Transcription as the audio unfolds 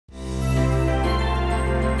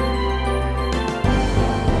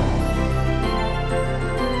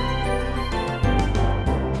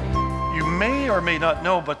or may not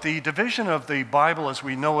know, but the division of the Bible as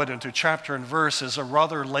we know it into chapter and verse is a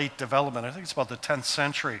rather late development. I think it's about the 10th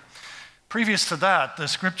century. Previous to that, the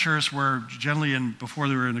scriptures were generally before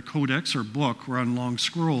they were in a codex or book, were on long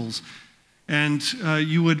scrolls. And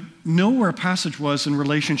you would know where a passage was in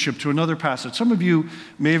relationship to another passage. Some of you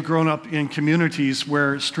may have grown up in communities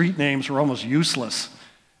where street names were almost useless.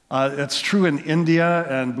 It's true in India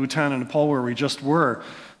and Bhutan and Nepal, where we just were,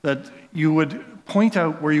 that you would point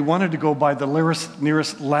out where you wanted to go by the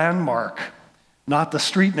nearest landmark, not the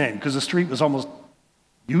street name, because the street was almost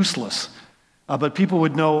useless. But people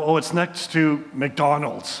would know, oh, it's next to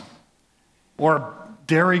McDonald's or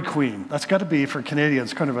Dairy Queen. That's got to be, for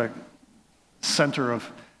Canadians, kind of a center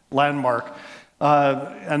of landmark.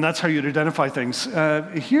 And that's how you'd identify things.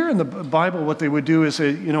 Here in the Bible, what they would do is,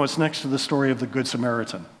 it's next to the story of the Good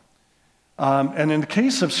Samaritan. And in the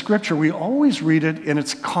case of Scripture, we always read it in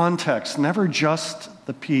its context, never just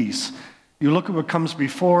the piece. You look at what comes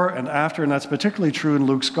before and after, and that's particularly true in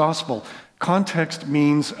Luke's Gospel. Context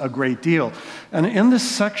means a great deal. And in this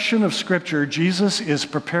section of Scripture, Jesus is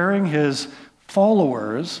preparing his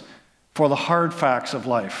followers for the hard facts of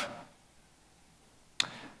life.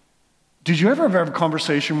 Did you ever have a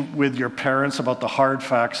conversation with your parents about the hard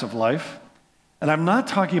facts of life? And I'm not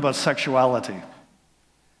talking about sexuality.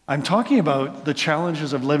 I'm talking about the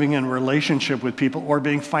challenges of living in relationship with people or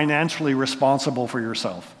being financially responsible for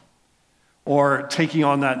yourself or taking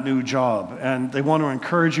on that new job. And they want to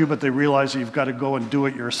encourage you, but they realize that you've got to go and do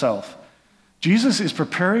it yourself. Jesus is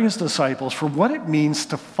preparing his disciples for what it means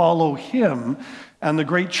to follow him and the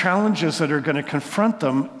great challenges that are going to confront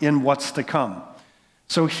them in what's to come.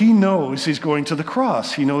 So he knows he's going to the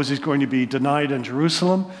cross. He knows he's going to be denied in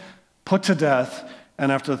Jerusalem, put to death,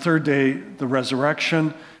 and after the third day, the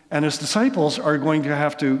resurrection. And his disciples are going to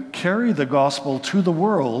have to carry the gospel to the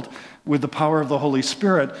world with the power of the Holy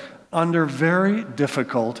Spirit under very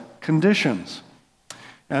difficult conditions.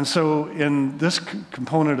 And so in this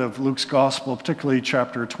component of Luke's gospel, particularly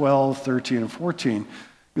chapter 12, 13, and 14,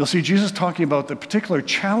 you'll see Jesus talking about the particular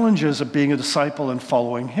challenges of being a disciple and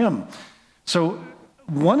following him. So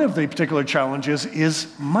one of the particular challenges is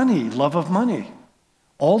money, love of money.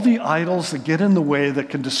 All the idols that get in the way that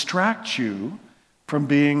can distract you from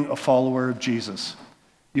being a follower of Jesus.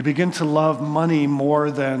 You begin to love money more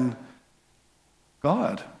than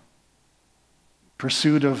God.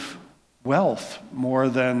 Pursuit of wealth more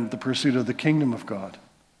than the pursuit of the kingdom of God.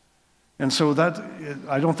 And so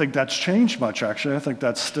I don't think that's changed much, actually. I think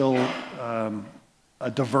that's still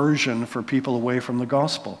a diversion for people away from the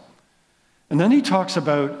gospel. And then he talks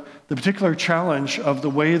about the particular challenge of the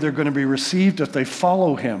way they're going to be received if they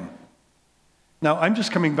follow him. Now, I'm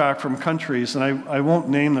just coming back from countries, and I won't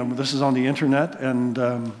name them. This is on the internet, and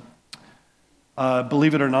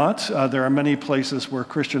believe it or not, there are many places where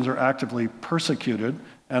Christians are actively persecuted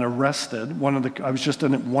and arrested. I was just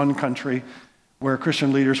in one country where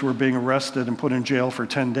Christian leaders were being arrested and put in jail for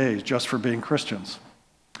 10 days just for being Christians.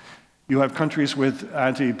 You have countries with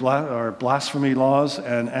blasphemy laws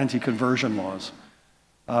and anti-conversion laws.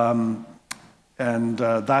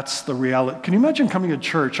 That's the reality. Can you imagine coming to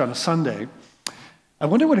church on a Sunday? I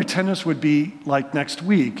wonder what attendance would be like next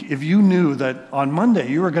week if you knew that on Monday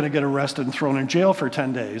you were going to get arrested and thrown in jail for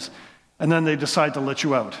 10 days, and then they decide to let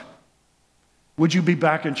you out. Would you be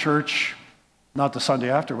back in church, not the Sunday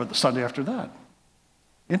after, but the Sunday after that?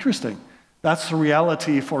 Interesting. That's the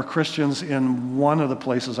reality for Christians in one of the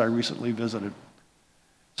places I recently visited.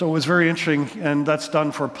 So it was very interesting, and that's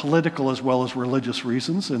done for political as well as religious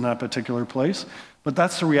reasons in that particular place. But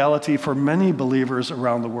that's the reality for many believers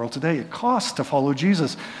around the world today. It costs to follow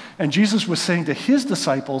Jesus. And Jesus was saying to his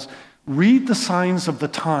disciples, read the signs of the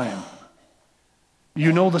time.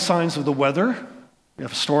 You know the signs of the weather. You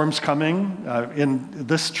have storms coming. In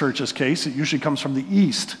this church's case, it usually comes from the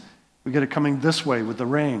east. We get it coming this way with the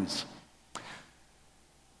rains.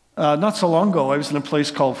 Not so long ago, I was in a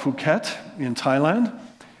place called Phuket in Thailand.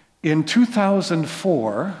 In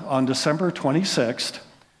 2004, on December 26th,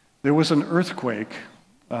 there was an earthquake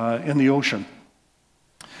in the ocean.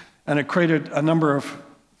 And it created a number of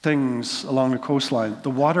things along the coastline.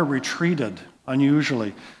 The water retreated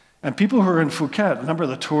unusually. And people who were in Phuket, a number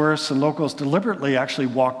of the tourists and locals deliberately actually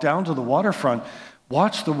walked down to the waterfront,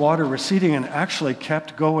 watched the water receding, and actually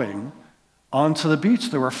kept going onto the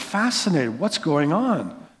beach. They were fascinated. What's going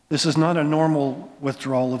on? This is not a normal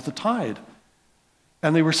withdrawal of the tide.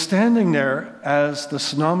 And they were standing there as the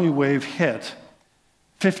tsunami wave hit,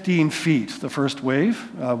 15 feet, the first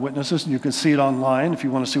wave, witnesses, and you can see it online if you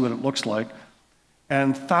want to see what it looks like.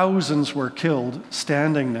 And thousands were killed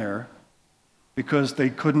standing there because they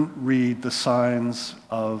couldn't read the signs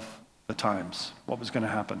of the times, what was going to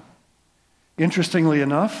happen. Interestingly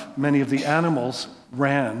enough, many of the animals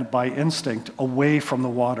ran by instinct away from the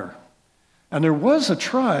water. And there was a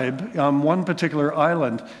tribe on one particular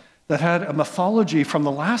island that had a mythology from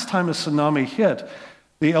the last time a tsunami hit.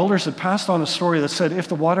 The elders had passed on a story that said, if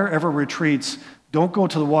the water ever retreats, don't go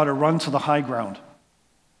to the water, run to the high ground.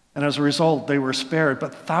 And as a result, they were spared,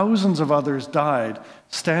 but thousands of others died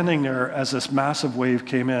standing there as this massive wave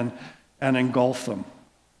came in and engulfed them.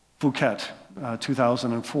 Phuket,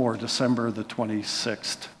 2004, December the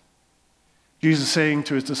 26th. Jesus saying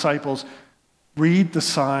to his disciples, read the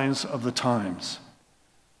signs of the times,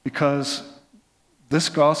 because this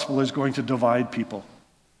gospel is going to divide people.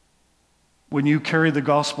 When you carry the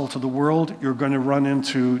gospel to the world, you're going to run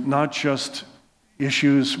into not just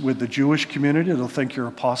issues with the Jewish community, they'll think you're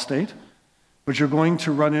apostate, but you're going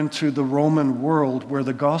to run into the Roman world where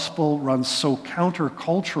the gospel runs so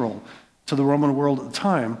countercultural to the Roman world at the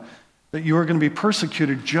time that you are going to be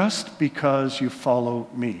persecuted just because you follow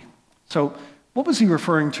me. So what was he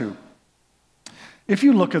referring to? If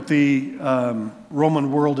you look at the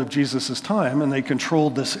Roman world of Jesus' time, and they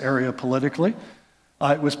controlled this area politically,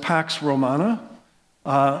 it was Pax Romana,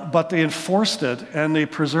 but they enforced it, and they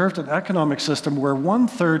preserved an economic system where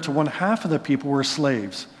 1/3 to 1/2 of the people were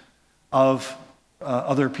slaves of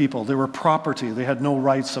other people. They were property. They had no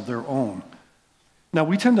rights of their own. Now,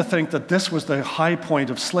 we tend to think that this was the high point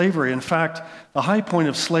of slavery. In fact, the high point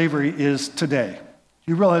of slavery is today.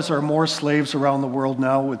 You realize there are more slaves around the world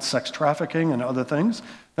now with sex trafficking and other things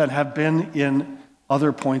that have been in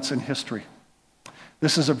other points in history.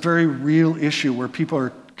 This is a very real issue where people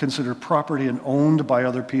are considered property and owned by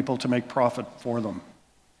other people to make profit for them.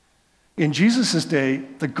 In Jesus' day,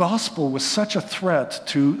 the gospel was such a threat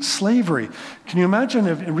to slavery. Can you imagine,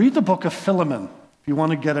 read the book of Philemon, if you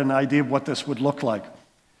want to get an idea of what this would look like.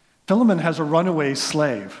 Philemon has a runaway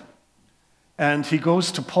slave, and he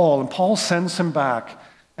goes to Paul, and Paul sends him back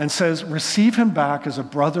and says, receive him back as a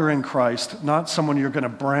brother in Christ, not someone you're going to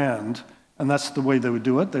brand. And that's the way they would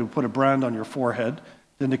do it. They would put a brand on your forehead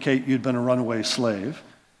to indicate you'd been a runaway slave.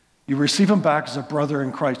 You receive him back as a brother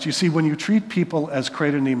in Christ. You see, when you treat people as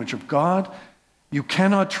created in the image of God, you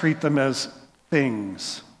cannot treat them as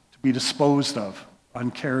things to be disposed of,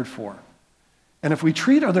 uncared for. And if we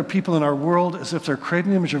treat other people in our world as if they're created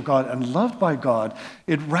in the image of God and loved by God,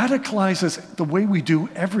 it radicalizes the way we do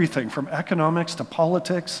everything from economics to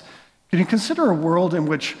politics. Can you consider a world in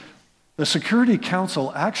which the Security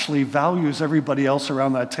Council actually values everybody else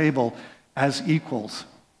around that table as equals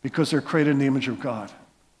because they're created in the image of God,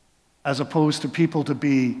 as opposed to people to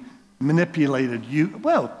be manipulated? You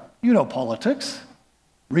know politics.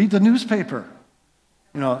 Read the newspaper.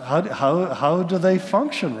 You know, how do they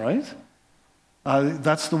function, right?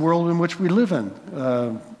 That's the world in which we live in,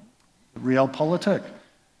 realpolitik.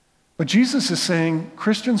 But Jesus is saying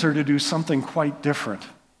Christians are to do something quite different.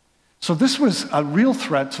 So this was a real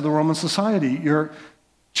threat to the Roman society. You're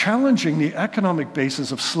challenging the economic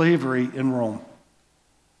basis of slavery in Rome.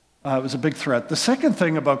 It was a big threat. The second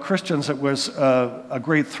thing about Christians that was a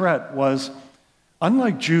great threat was,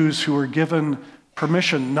 unlike Jews who were given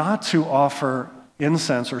permission not to offer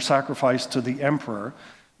incense or sacrifice to the emperor,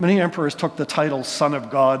 many emperors took the title Son of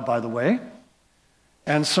God, by the way.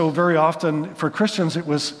 And so very often for Christians it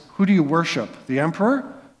was, who do you worship, the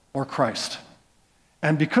emperor or Christ?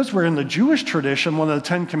 And because we're in the Jewish tradition, one of the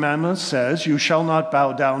 10 Commandments says, you shall not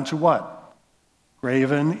bow down to what?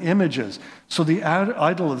 Graven images. So the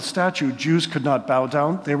idol of the statue, Jews could not bow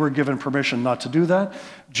down. They were given permission not to do that.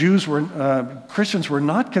 Christians were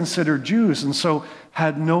not considered Jews, and so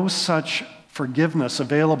had no such forgiveness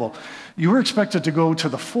available. You were expected to go to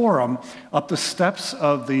the forum, up the steps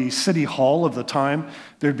of the city hall of the time.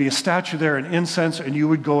 There'd be a statue there, an incense, and you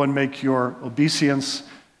would go and make your obeisance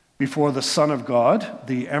before the Son of God,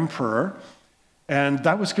 the emperor. And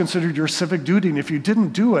that was considered your civic duty. And if you didn't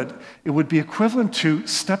do it, it would be equivalent to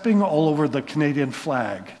stepping all over the Canadian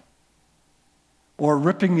flag or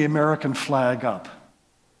ripping the American flag up.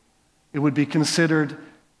 It would be considered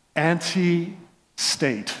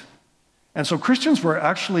anti-state. And so Christians were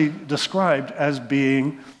actually described as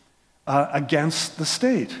being against the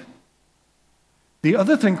state. The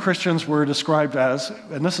other thing Christians were described as,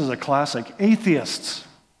 and this is a classic, atheists.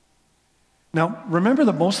 Now, remember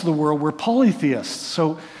that most of the world were polytheists,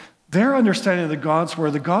 so their understanding of the gods were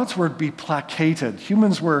to be placated.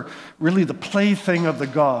 Humans were really the plaything of the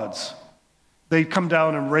gods. They'd come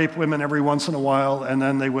down and rape women every once in a while, and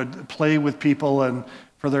then they would play with people and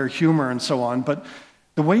for their humor and so on. But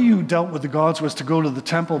the way you dealt with the gods was to go to the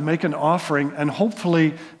temple, make an offering, and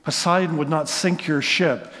hopefully Poseidon would not sink your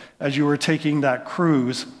ship as you were taking that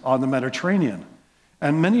cruise on the Mediterranean.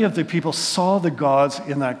 And many of the people saw the gods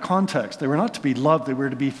in that context. They were not to be loved, they were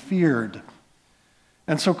to be feared.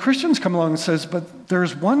 And so Christians come along and says, but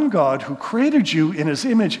there's one God who created you in his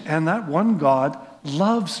image, and that one God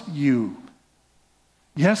loves you.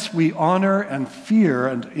 Yes, we honor and fear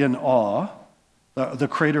and in awe the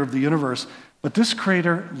creator of the universe, but this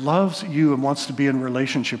creator loves you and wants to be in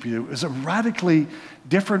relationship with you. It's a radically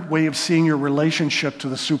different way of seeing your relationship to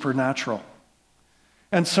the supernatural.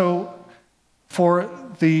 And so for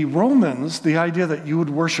the Romans, the idea that you would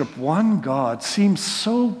worship one God seems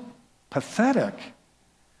so pathetic.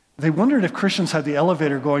 They wondered if Christians had the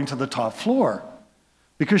elevator going to the top floor.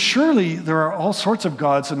 Because surely there are all sorts of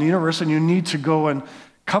gods in the universe, and you need to go and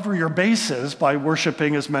cover your bases by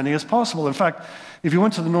worshiping as many as possible. In fact, if you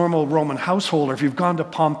went to the normal Roman household, or if you've gone to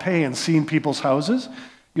Pompeii and seen people's houses,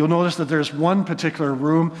 you'll notice that there's one particular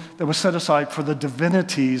room that was set aside for the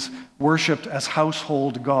divinities worshipped as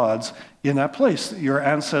household gods in that place, your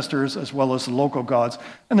ancestors as well as the local gods.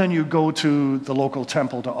 And then you go to the local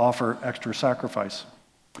temple to offer extra sacrifice.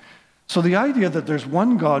 So the idea that there's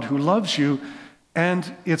one God who loves you,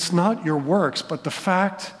 and it's not your works, but the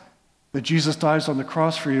fact that Jesus dies on the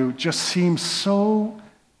cross for you just seems so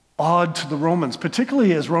odd to the Romans,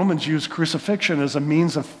 particularly as Romans used crucifixion as a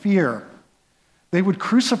means of fear. They would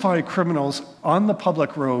crucify criminals on the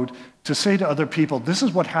public road to say to other people, this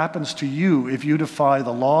is what happens to you if you defy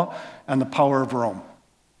the law and the power of Rome.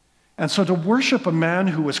 And so to worship a man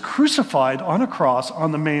who was crucified on a cross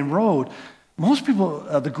on the main road, most people,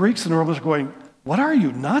 the Greeks and the Romans, are going, what are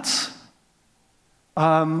you, nuts?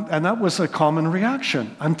 And that was a common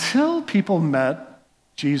reaction until people met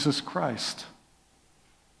Jesus Christ.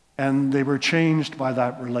 And they were changed by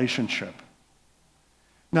that relationship.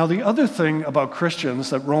 Now, the other thing about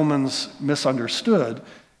Christians that Romans misunderstood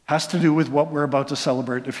has to do with what we're about to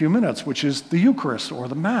celebrate in a few minutes, which is the Eucharist or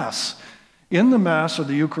the Mass. In the Mass or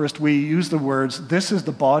the Eucharist, we use the words, this is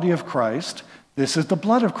the body of Christ, this is the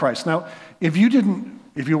blood of Christ. Now, if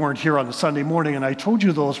you weren't here on a Sunday morning and I told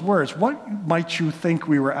you those words, what might you think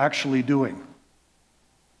we were actually doing?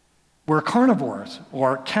 We're carnivores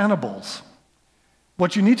or cannibals.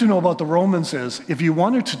 What you need to know about the Romans is, if you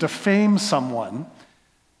wanted to defame someone,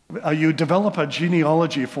 you develop a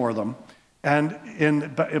genealogy for them,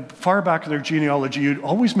 and far back in their genealogy, you'd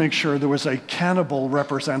always make sure there was a cannibal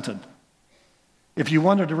represented. If you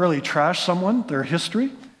wanted to really trash someone, their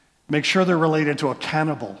history, make sure they're related to a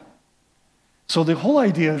cannibal. So the whole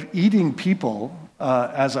idea of eating people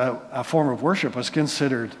as a form of worship was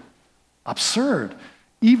considered absurd.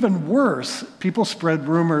 Even worse, people spread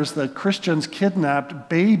rumors that Christians kidnapped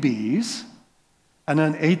babies and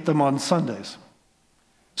then ate them on Sundays.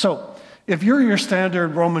 So if you're your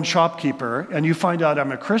standard Roman shopkeeper and you find out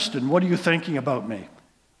I'm a Christian, what are you thinking about me?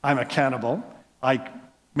 I'm a cannibal. I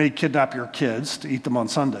may kidnap your kids to eat them on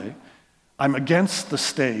Sunday. I'm against the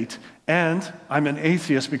state, and I'm an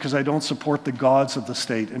atheist because I don't support the gods of the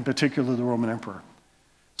state, in particular the Roman emperor.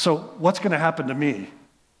 So what's going to happen to me?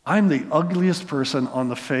 I'm the ugliest person on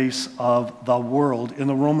the face of the world, in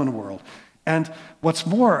the Roman world. And what's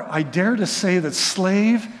more, I dare to say that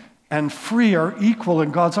slave and free are equal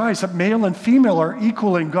in God's eyes, that male and female are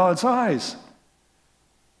equal in God's eyes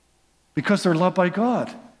because they're loved by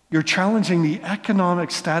God. You're challenging the economic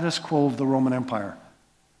status quo of the Roman Empire.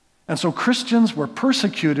 And so Christians were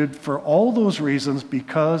persecuted for all those reasons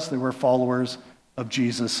because they were followers of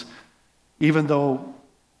Jesus, even though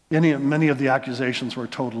many of the accusations were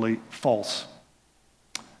totally false.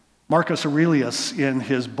 Marcus Aurelius, in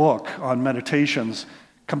his book on Meditations,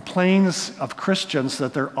 complains of Christians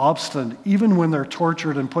that they're obstinate. Even when they're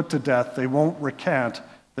tortured and put to death, they won't recant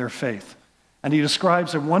their faith. And he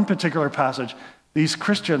describes in one particular passage, these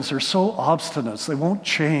Christians are so obstinate, they won't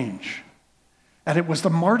change. And it was the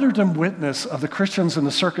martyrdom witness of the Christians in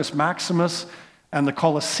the Circus Maximus and the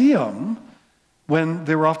Colosseum when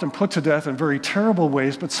they were often put to death in very terrible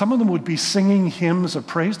ways, but some of them would be singing hymns of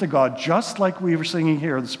praise to God, just like we were singing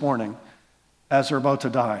here this morning as they're about to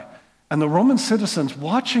die. And the Roman citizens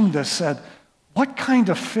watching this said, what kind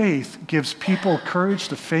of faith gives people courage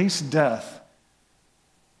to face death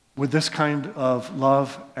with this kind of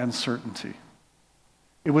love and certainty?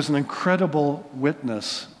 It was an incredible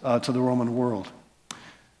witness to the Roman world.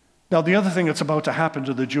 Now, the other thing that's about to happen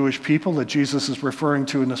to the Jewish people that Jesus is referring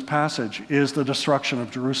to in this passage is the destruction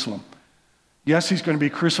of Jerusalem. Yes, he's going to be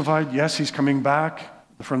crucified. Yes, he's coming back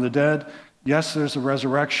from the dead. Yes, there's the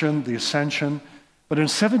resurrection, the ascension. But in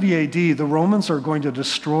 70 AD, the Romans are going to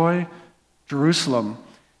destroy Jerusalem,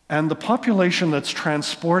 and the population that's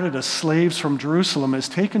transported as slaves from Jerusalem is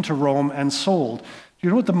taken to Rome and sold. Do you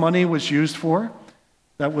know what the money was used for?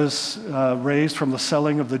 that was raised from the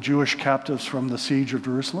selling of the Jewish captives from the siege of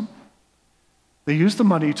Jerusalem. They used the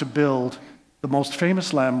money to build the most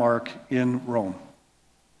famous landmark in Rome,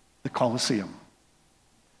 the Colosseum.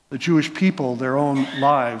 The Jewish people, their own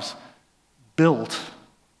lives, built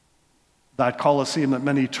that Colosseum that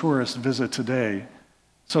many tourists visit today.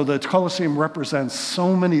 So the Colosseum represents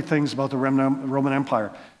so many things about the Roman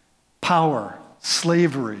Empire: power,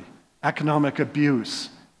 slavery, economic abuse,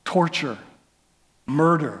 torture,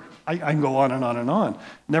 murder. I can go on and on and on.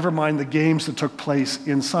 Never mind the games that took place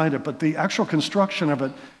inside it, but the actual construction of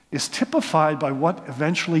it is typified by what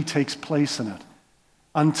eventually takes place in it.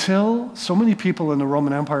 Until so many people in the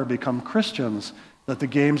Roman Empire become Christians that the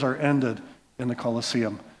games are ended in the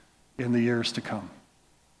Colosseum in the years to come.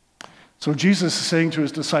 So Jesus is saying to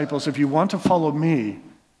his disciples, if you want to follow me,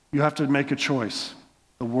 you have to make a choice: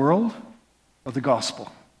 the world or the gospel.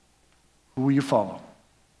 Who will you follow?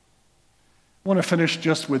 I want to finish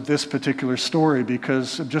just with this particular story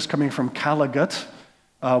because I'm just coming from Calicut,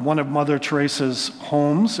 one of Mother Teresa's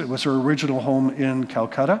homes. It was her original home in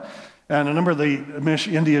Calcutta. And a number of the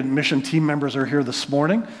Indian mission team members are here this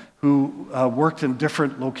morning who worked in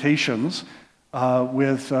different locations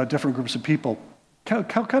with different groups of people.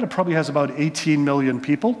 Calcutta probably has about 18 million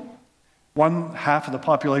people, one half of the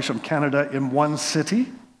population of Canada in one city.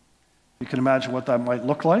 You can imagine what that might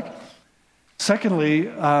look like. Secondly,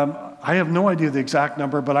 I have no idea the exact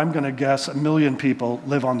number, but I'm going to guess 1 million people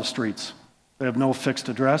live on the streets. They have no fixed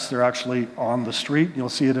address. They're actually on the street. You'll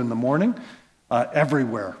see it in the morning,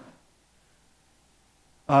 everywhere.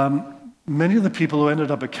 Many of the people who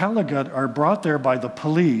ended up at Calicut are brought there by the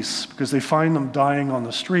police because they find them dying on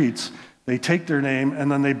the streets. They take their name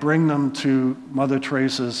and then they bring them to Mother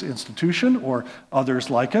Teresa's institution or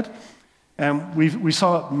others like it. And we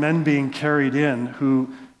saw men being carried in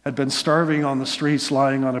who had been starving on the streets,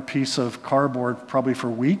 lying on a piece of cardboard probably for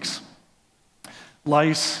weeks.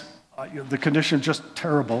 Lice, the condition just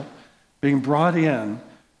terrible, being brought in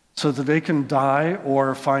so that they can die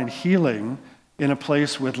or find healing in a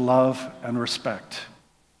place with love and respect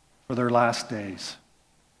for their last days.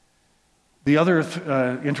 The other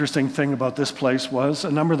interesting thing about this place was a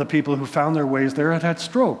number of the people who found their ways there had had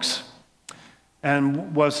strokes.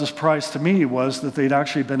 And what was a surprise to me was that they'd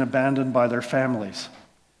actually been abandoned by their families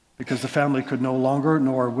because the family could no longer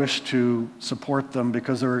nor wish to support them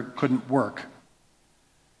because they couldn't work.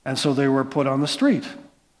 And so they were put on the street.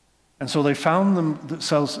 And so they found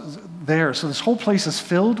themselves there. So this whole place is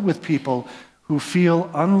filled with people who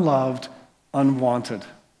feel unloved, unwanted.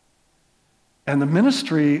 And the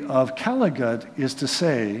ministry of Calicut is to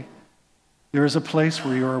say, there is a place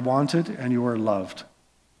where you are wanted and you are loved.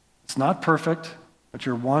 It's not perfect, but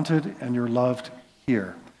you're wanted and you're loved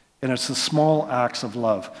here. And it's the small acts of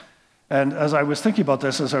love. And as I was thinking about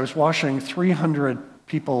this, as I was washing 300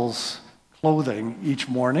 people's clothing each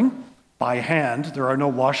morning by hand, there are no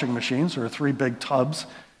washing machines. There are 3 big tubs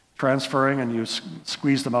transferring, and you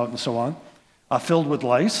squeeze them out and so on, filled with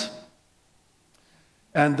lice.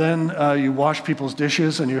 And then you wash people's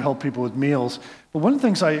dishes and you help people with meals. But one of the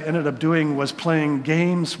things I ended up doing was playing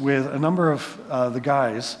games with a number of the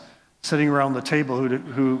guys sitting around the table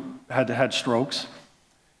who had strokes,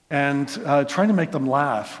 and trying to make them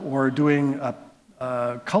laugh, or doing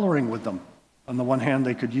coloring with them on the one hand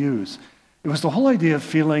they could use. It was the whole idea of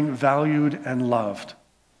feeling valued and loved.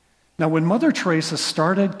 Now, when Mother Teresa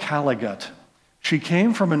started Calicut, she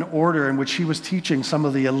came from an order in which she was teaching some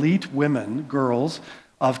of the elite women, girls,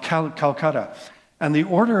 of Calcutta. And the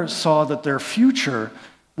order saw that their future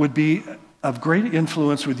would be of great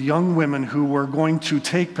influence with young women who were going to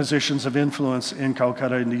take positions of influence in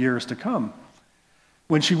Calcutta in the years to come.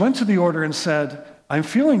 When she went to the order and said, I'm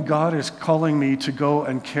feeling God is calling me to go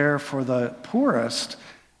and care for the poorest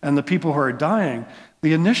and the people who are dying,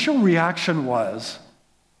 the initial reaction was,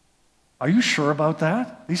 are you sure about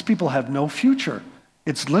that? These people have no future.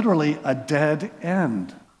 It's literally a dead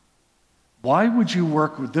end. Why would you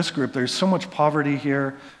work with this group? There's so much poverty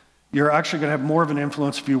here. You're actually going to have more of an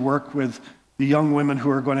influence if you work with the young women who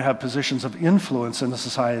are going to have positions of influence in the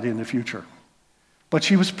society in the future. But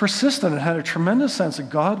she was persistent and had a tremendous sense that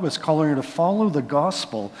God was calling her to follow the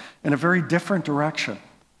gospel in a very different direction.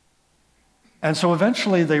 And so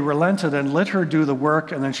eventually they relented and let her do the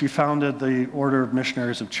work, and then she founded the Order of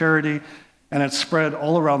Missionaries of Charity, and it spread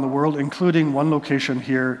all around the world, including one location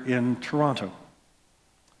here in Toronto.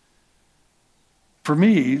 For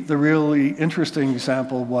me, the really interesting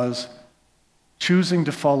example was choosing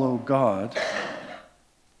to follow God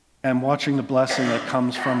and watching the blessing that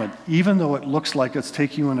comes from it, even though it looks like it's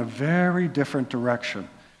taking you in a very different direction.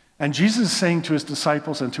 And Jesus is saying to his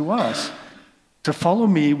disciples and to us, to follow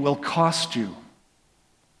me will cost you.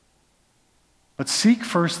 But seek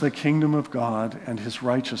first the kingdom of God and his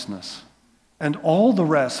righteousness. And all the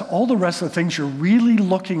rest of the things you're really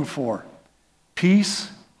looking for, peace,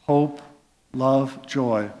 hope, love,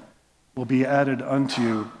 joy, will be added unto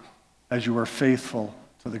you as you are faithful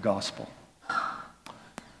to the gospel.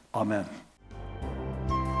 Amen.